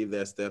to leave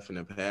that stuff in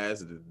the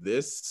past,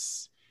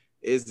 this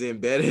is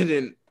embedded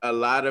in a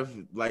lot of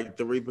like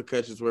the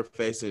repercussions we're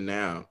facing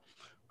now.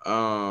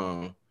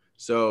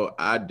 So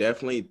I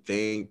definitely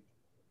think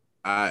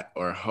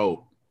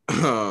hope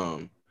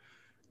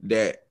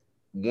that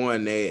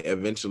one, they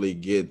eventually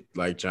get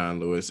like John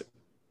Lewis,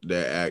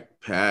 the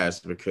act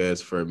passed,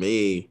 because for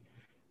me,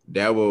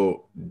 that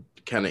will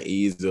kind of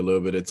ease a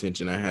little bit of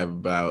tension I have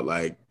about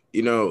like,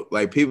 you know,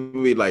 like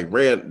people be like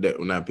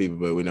not people,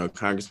 but we know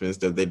congressmen and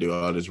stuff, they do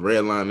all this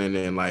redlining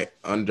and like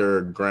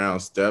underground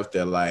stuff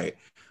that like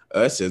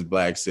us as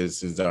Black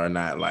citizens are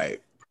not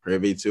like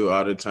privy to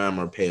all the time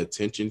or pay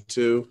attention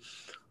to.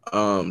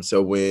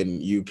 So when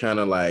you kind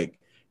of like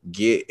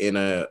get in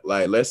a,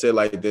 like, let's say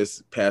like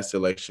this past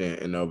election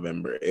in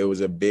November, it was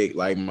a big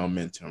like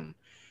momentum.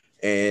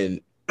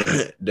 And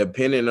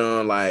depending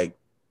on like,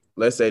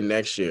 let's say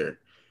next year,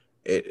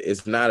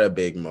 it's not a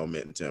big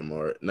momentum,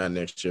 or not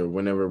next year,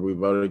 whenever we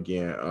vote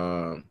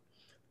again,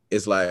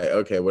 it's like,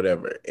 okay,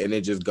 whatever. And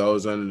it just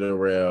goes under the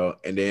rail,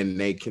 and then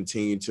they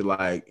continue to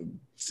like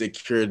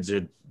secure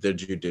the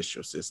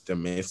judicial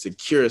system and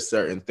secure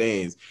certain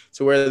things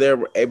to where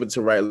they're able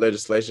to write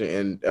legislation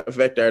and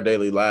affect our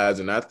daily lives.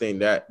 And I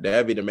think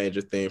that'd be the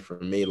major thing for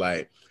me.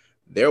 Like,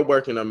 they're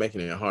working on making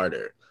it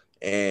harder.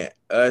 And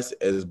us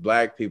as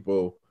Black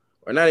people,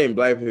 or not even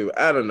Black people,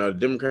 I don't know,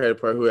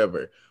 Democratic Party,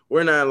 whoever,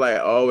 we're not like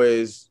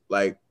always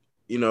like,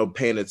 you know,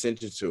 paying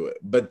attention to it,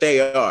 but they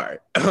are.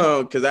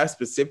 Because I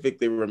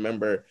specifically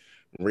remember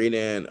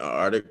reading an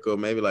article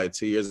maybe like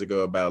 2 years ago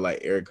about like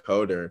Eric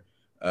Holder,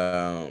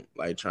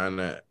 like trying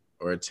to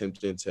or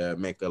attempting to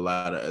make a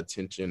lot of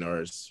attention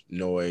or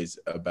noise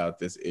about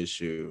this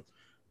issue.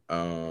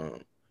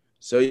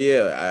 So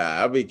yeah,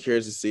 I'll be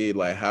curious to see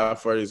like how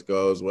far this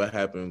goes, what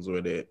happens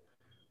with it,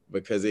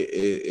 because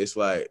it's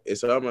like,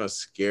 it's almost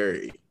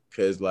scary,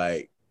 because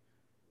like,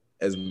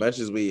 as much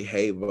as we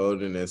hate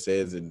voting and say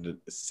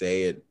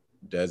it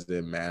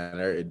doesn't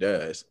matter, it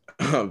does.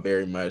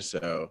 Very much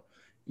so.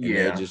 And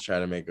they just try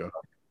to make it.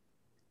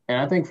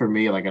 And I think for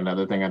me, like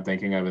another thing I'm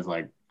thinking of is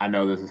like, I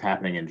know this is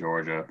happening in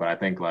Georgia, but I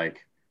think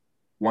like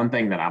one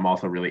thing that I'm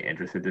also really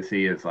interested to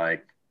see is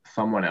like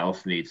someone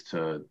else needs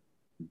to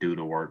do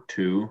the work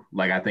too.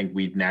 Like I think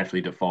we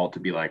naturally default to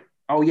be like,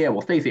 oh yeah,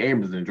 well Stacey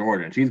Abrams is in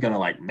Georgia and she's gonna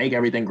like make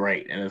everything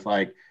great. And it's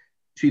like,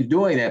 she's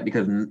doing that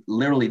because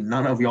literally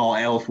none of y'all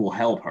else will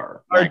help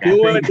her. Like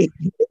I think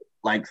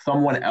like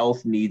someone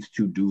else needs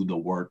to do the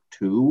work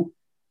too.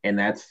 And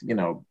that's, you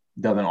know,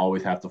 doesn't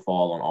always have to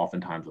fall on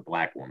oftentimes a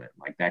Black woman.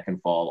 Like that can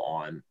fall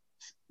on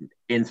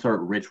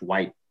insert rich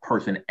white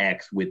person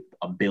X with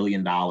 $1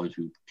 billion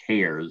who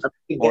cares,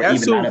 or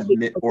even not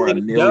a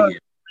million.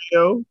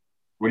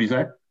 What do you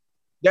say?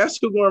 That's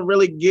who's gonna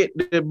really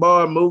get the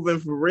ball moving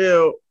for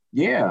real.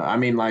 Yeah, I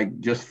mean, like,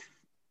 just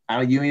you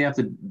don't even have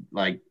to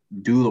like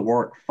do the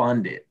work,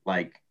 fund it,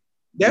 like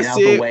get out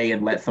the way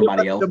and let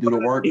somebody else do the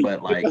work.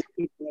 But like,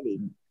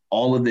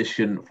 all of this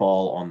shouldn't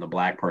fall on the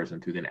Black person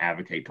to then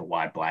advocate to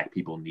why Black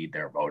people need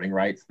their voting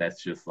rights.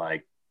 That's just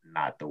like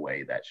not the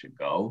way that should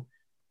go.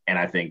 And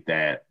I think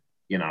that,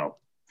 you know,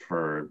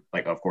 for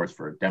like, of course,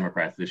 for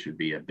Democrats, this should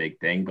be a big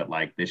thing, but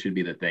like, this should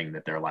be the thing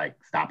that they're like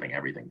stopping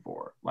everything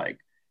for. Like,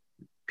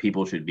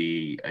 people should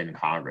be in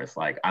Congress.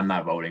 Like, I'm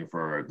not voting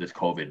for this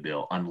COVID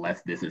bill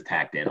unless this is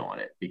tacked in on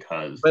it,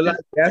 because but like,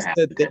 that's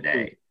the thing.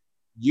 Today.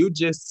 You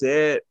just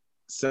said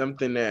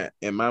something that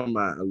in my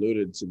mind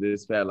alluded to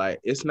this, that like,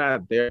 it's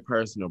not their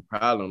personal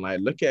problem.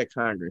 Like, look at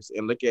Congress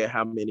and look at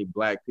how many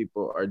Black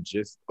people are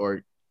just,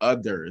 or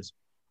others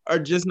are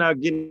just now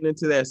getting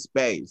into that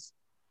space.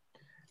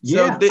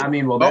 Yeah, so I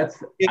mean, well,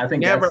 I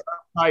think never that's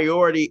a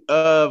priority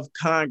of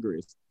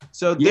Congress.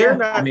 So they're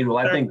not. I mean, well,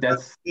 I think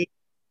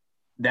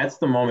that's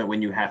the moment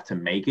when you have to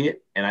make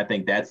it. And I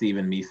think that's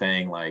even me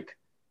saying like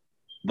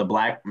the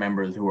Black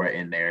members who are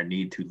in there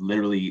need to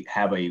literally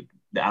have a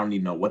I don't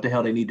even know what the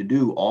hell they need to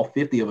do. All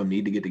 50 of them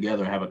need to get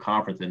together and have a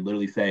conference and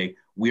literally say,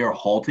 we are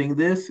halting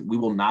this. We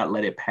will not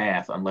let it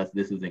pass unless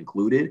this is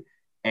included,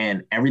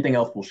 and everything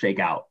else will shake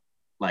out.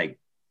 Like,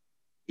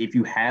 if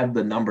you have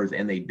the numbers,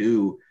 and they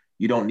do,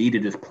 you don't need to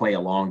just play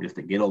along just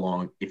to get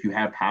along. If you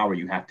have power,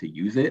 you have to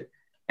use it.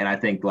 And I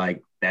think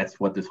like that's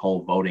what this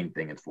whole voting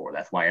thing is for.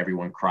 That's why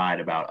everyone cried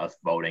about us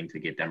voting to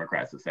get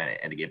Democrats to Senate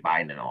and to get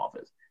Biden in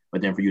office.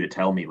 But then for you to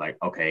tell me like,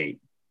 okay,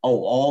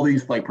 oh, all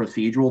these like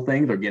procedural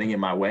things are getting in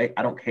my way.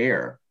 I don't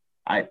care.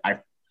 I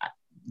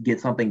get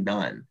something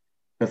done.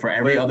 Because for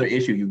every other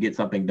issue, you get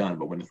something done.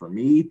 But when it's for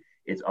me,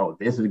 it's, oh,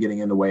 this is getting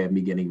in the way of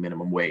me getting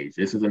minimum wage.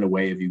 This is in the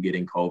way of you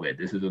getting COVID.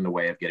 This is in the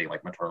way of getting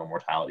like maternal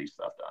mortality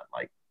stuff done.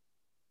 Like,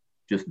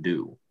 just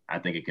do. I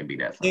think it can be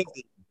that simple.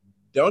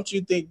 Don't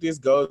you think this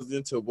goes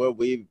into what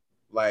we've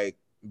like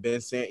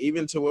been saying,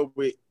 even to what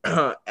we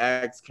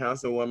asked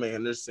Councilwoman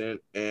Henderson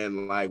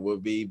and like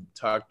what we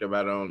talked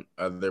about on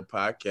other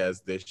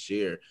podcasts this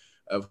year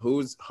of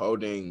who's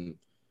holding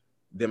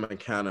them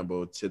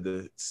accountable to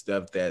the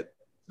stuff that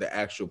the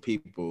actual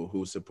people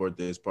who support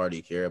this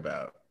party care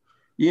about?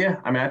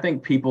 Yeah, I mean, I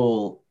think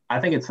the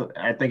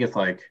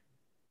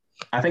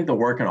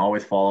work can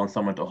always fall on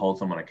someone to hold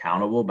someone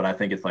accountable, but I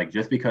think it's like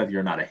just because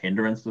you're not a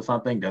hindrance to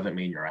something doesn't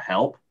mean you're a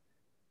help.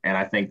 And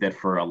I think that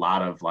for a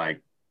lot of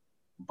like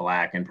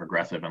Black and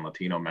progressive and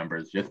Latino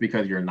members, just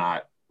because you're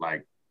not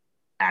like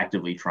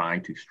actively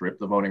trying to strip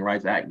the Voting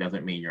Rights Act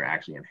doesn't mean you're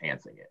actually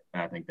enhancing it.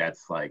 And I think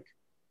that's like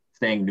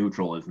staying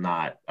neutral is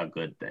not a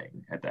good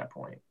thing at that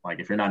point.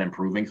 Like if you're not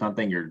improving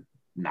something, you're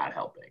not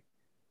helping.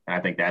 And I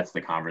think that's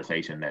the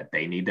conversation that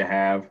they need to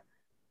have.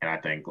 And I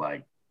think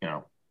like, you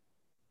know,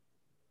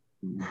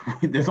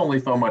 there's only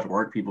so much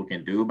work people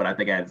can do, but I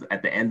think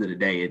at the end of the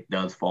day, it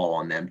does fall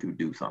on them to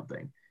do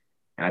something.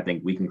 And I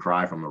think we can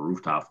cry from the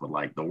rooftops, but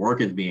like the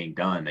work is being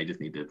done. They just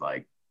need to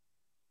like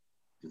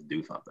just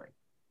do something.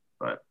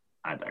 But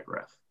I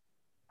digress.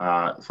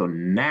 So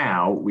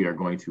now we are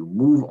going to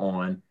move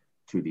on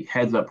to the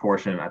heads up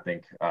portion. I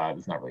think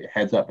it's not really a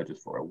heads up, but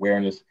just for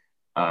awareness.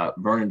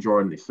 Vernon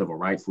Jordan, the civil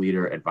rights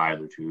leader,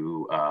 advisor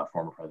to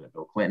former President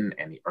Bill Clinton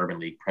and the Urban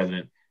League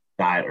president,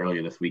 died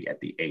earlier this week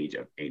at the age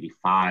of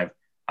 85.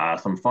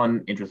 Some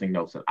fun, interesting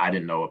notes that I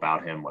didn't know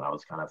about him when I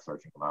was kind of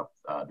searching him up,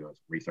 doing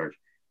some research.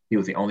 He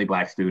was the only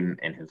Black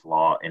student in his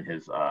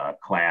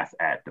class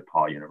at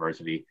DePaul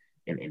University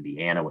in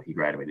Indiana when he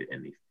graduated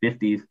in the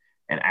 50s.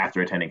 And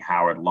after attending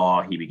Howard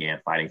Law, he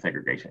began fighting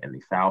segregation in the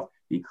South.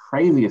 The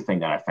craziest thing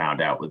that I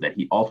found out was that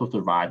he also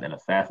survived an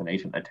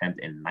assassination attempt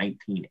in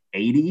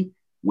 1980,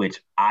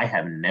 which I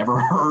have never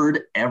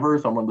heard ever.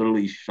 Someone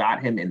literally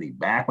shot him in the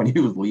back when he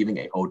was leaving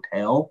a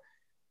hotel.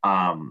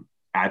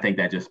 I think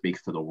that just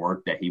speaks to the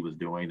work that he was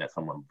doing, that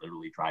someone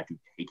literally tried to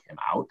take him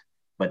out.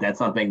 But that's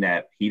something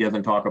that he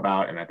doesn't talk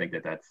about. And I think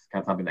that that's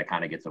kind of something that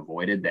kind of gets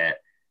avoided, that,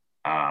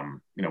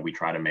 we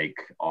try to make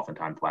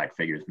oftentimes Black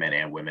figures, men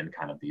and women,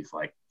 kind of these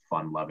like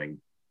fun-loving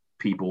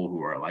people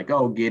who are like,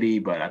 oh, giddy.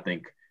 But I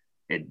think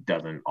it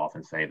doesn't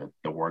often say that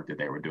the work that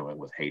they were doing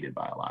was hated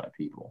by a lot of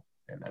people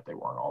and that they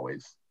weren't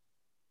always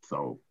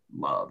so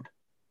loved.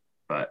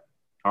 But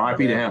RIP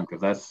to him,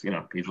 because that's,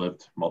 he's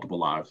lived multiple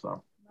lives.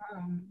 So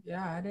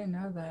yeah, I didn't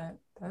know that.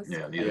 That's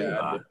I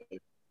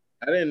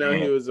didn't know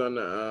he was on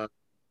the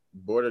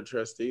board of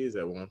trustees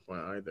at one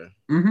point either.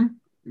 Mm-hmm.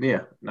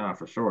 Yeah, no,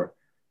 for sure.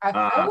 I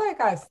feel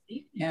like I've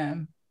seen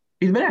him.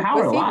 He's been at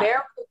Howard a lot.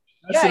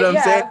 That's what I'm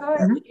saying.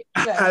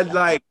 I'd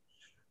like.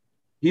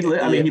 He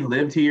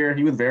lived here.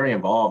 He was very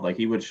involved. Like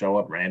he would show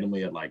up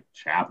randomly at like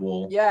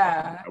chapel.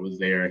 Yeah, I was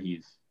there.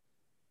 He's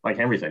like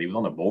Henry said, he was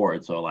on the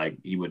board, so like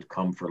he would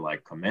come for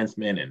like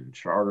commencement and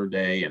Charter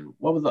Day, and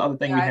what was the other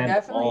thing we had? I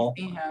definitely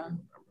seen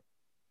him.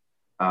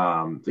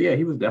 So yeah,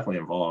 he was definitely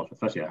involved,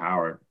 especially at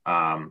Howard.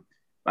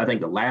 I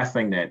think the last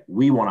thing that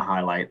we want to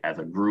highlight as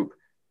a group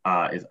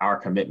is our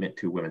commitment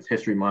to Women's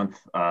History Month.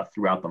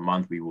 Throughout the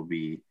month, we will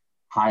be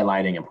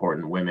highlighting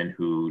important women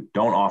who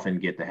don't often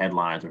get the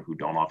headlines or who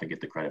don't often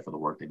get the credit for the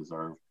work they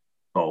deserve,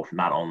 both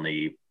not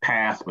only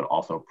past, but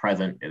also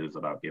present. It is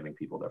about giving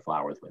people their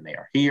flowers when they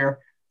are here.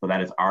 So that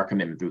is our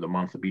commitment through the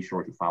month. So be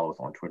sure to follow us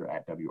on Twitter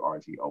at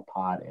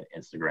WRGOPod and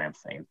Instagram,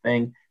 same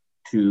thing,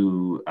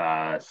 to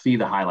see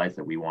the highlights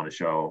that we want to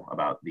show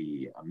about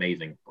the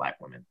amazing Black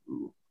women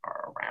who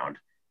are around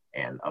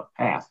and of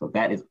past. So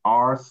that is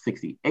our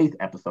 68th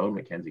episode.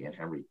 Mackenzie and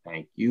Henry,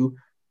 thank you.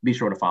 Be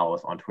sure to follow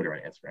us on Twitter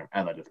and Instagram,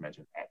 as I just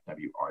mentioned, at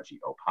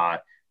WRGOPod.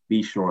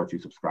 Be sure to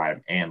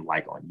subscribe and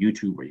like on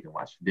YouTube, where you can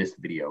watch this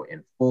video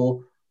in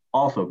full.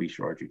 Also, be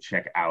sure to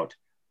check out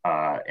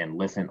and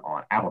listen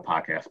on Apple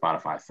Podcasts,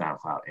 Spotify,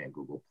 SoundCloud, and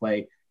Google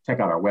Play.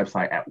 Check out our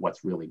website at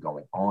What's Really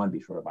Going On.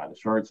 Be sure to buy the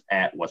shirts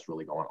at What's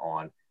Really Going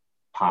On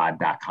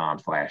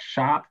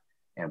pod.com/shop,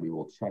 and we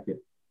will check it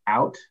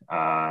out.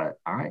 All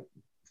right.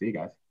 See you guys.